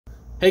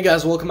Hey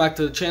guys, welcome back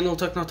to the channel.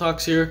 Techno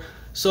Talks here.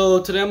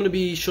 So today I'm going to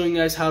be showing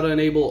you guys how to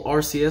enable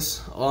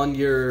RCS on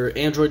your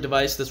Android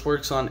device. This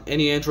works on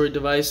any Android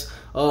device.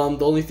 The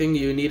only thing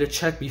you need to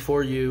check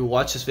before you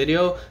watch this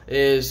video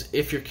is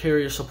if your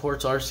carrier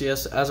supports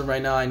RCS. As of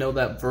right now, I know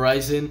that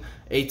Verizon,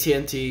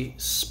 AT&T,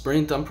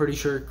 Sprint, I'm pretty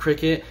sure,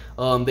 Cricket,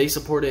 they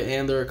support it,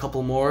 and there are a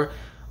couple more.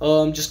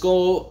 Just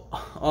go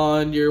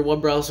on your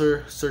web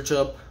browser, search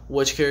up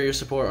which carrier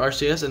support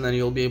RCS, and then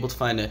you'll be able to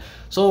find it.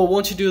 So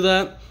once you do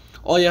that,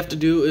 all you have to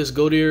do is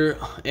go to your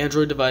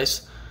Android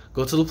device,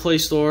 go to the Play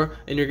Store,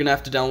 and you're going to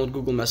have to download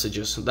Google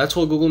Messages. That's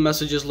what Google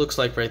Messages looks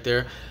like right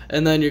there.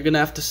 And then you're going to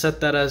have to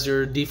set that as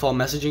your default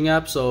messaging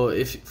app. So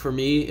if for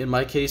me, in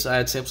my case, I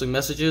had Samsung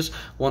Messages.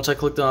 Once I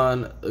clicked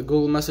on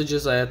Google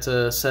Messages, I had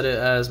to set it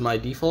as my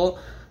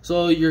default.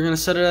 So you're going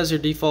to set it as your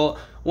default.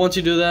 Once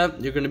you do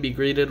that, you're going to be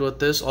greeted with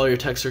this. All your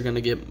texts are going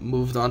to get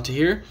moved onto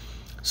here.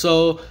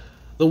 So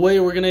the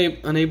way we're going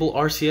to enable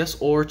RCS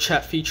or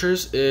chat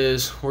features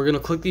is we're going to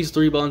click these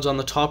three buttons on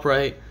the top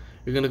right.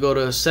 You're going to go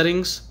to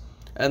settings,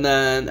 and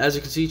then as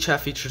you can see,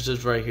 chat features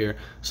is right here.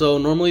 So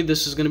normally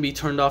this is going to be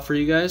turned off for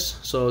you guys.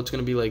 So it's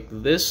going to be like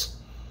this,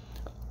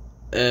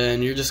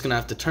 and you're just going to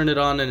have to turn it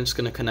on and it's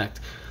going to connect.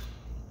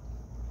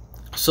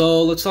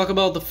 So let's talk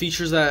about the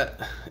features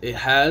that it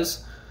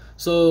has.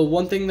 So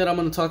one thing that I'm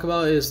going to talk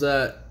about is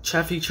that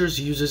chat features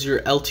uses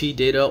your LTE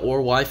data or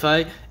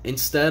Wi-Fi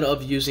instead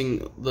of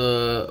using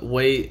the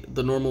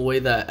normal way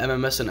that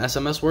MMS and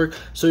SMS work.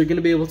 So you're going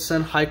to be able to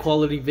send high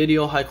quality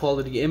video, high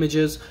quality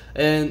images,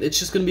 and it's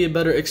just going to be a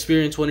better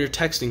experience when you're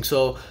texting.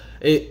 So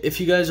if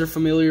you guys are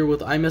familiar with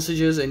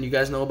iMessages and you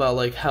guys know about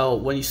like how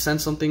when you send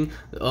something,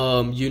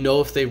 you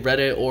know if they read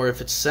it or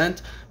if it's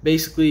sent,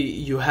 basically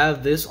you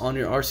have this on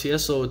your RCS.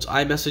 So it's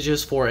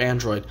iMessages for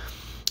Android.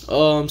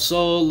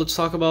 So let's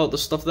talk about the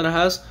stuff that it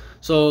has.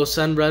 So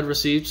send read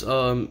receipts.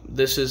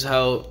 This is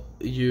how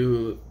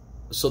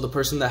so the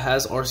person that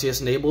has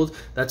RCS enabled,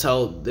 that's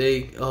how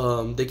they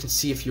can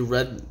see if you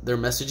read their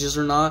messages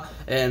or not,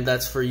 and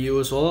that's for you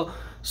as well.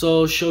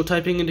 So show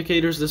typing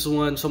indicators. This is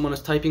when someone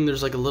is typing.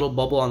 There's like a little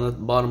bubble on the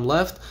bottom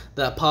left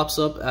that pops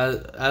up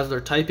as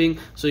they're typing,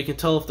 so you can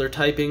tell if they're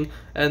typing.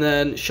 And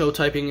then show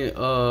typing,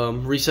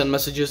 resend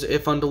messages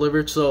if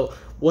undelivered. So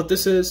what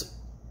this is,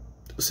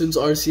 since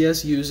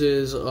RCS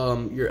uses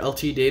your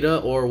LTE data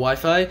or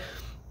Wi-Fi,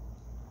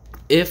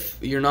 if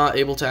you're not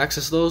able to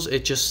access those,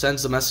 it just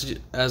sends the message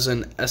as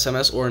an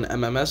SMS or an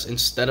MMS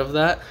instead of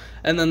that.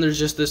 And then there's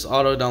just this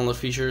auto download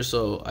feature,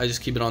 so I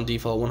just keep it on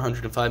default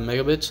 105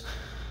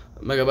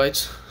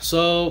 megabytes.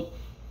 So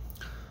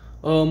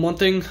one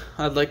thing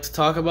I'd like to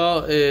talk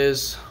about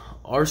is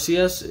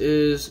RCS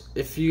is,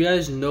 if you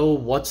guys know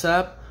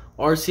WhatsApp,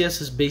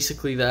 RCS is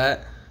basically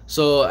that.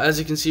 So as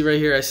you can see right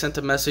here, I sent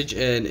a message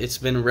and it's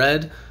been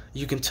read.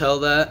 You can tell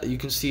that, you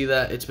can see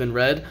that it's been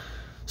read.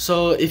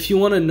 So if you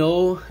want to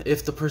know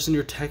if the person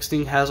you're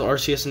texting has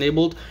RCS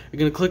enabled, you're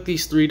going to click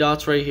these three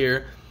dots right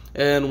here.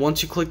 And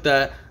once you click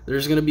that,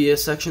 there's going to be a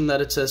section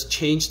that it says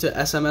change to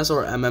SMS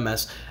or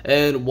MMS.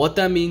 And what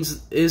that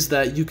means is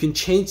that you can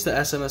change to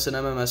SMS and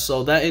MMS.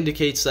 So that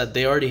indicates that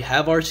they already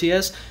have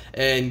RCS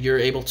and you're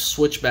able to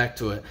switch back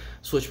to it.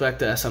 Switch back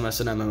to SMS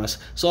and MMS.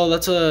 So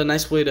that's a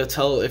nice way to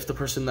tell if the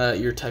person that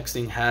you're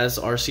texting has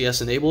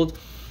RCS enabled.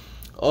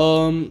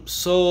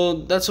 So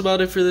that's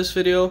about it for this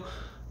video.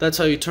 That's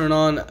how you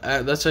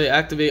that's how you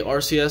activate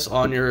RCS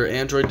on your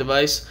Android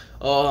device.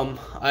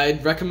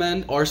 I'd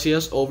recommend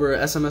RCS over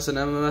SMS and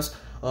MMS.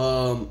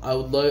 I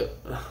would like,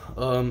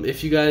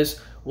 if you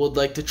guys would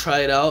like to try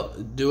it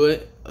out, do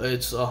it.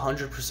 It's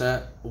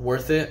 100%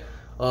 worth it.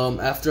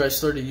 After I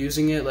started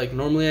using it, like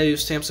normally I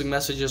use Samsung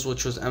Messages,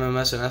 which was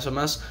MMS and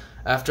SMS.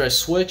 After I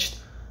switched,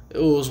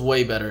 it was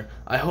way better.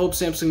 I hope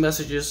Samsung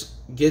Messages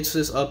gets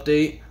this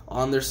update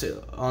on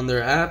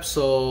their app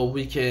so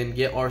we can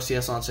get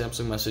RCS on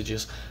Samsung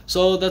Messages.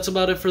 So that's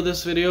about it for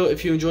this video.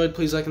 If you enjoyed,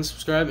 please like and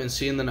subscribe, and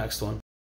see you in the next one.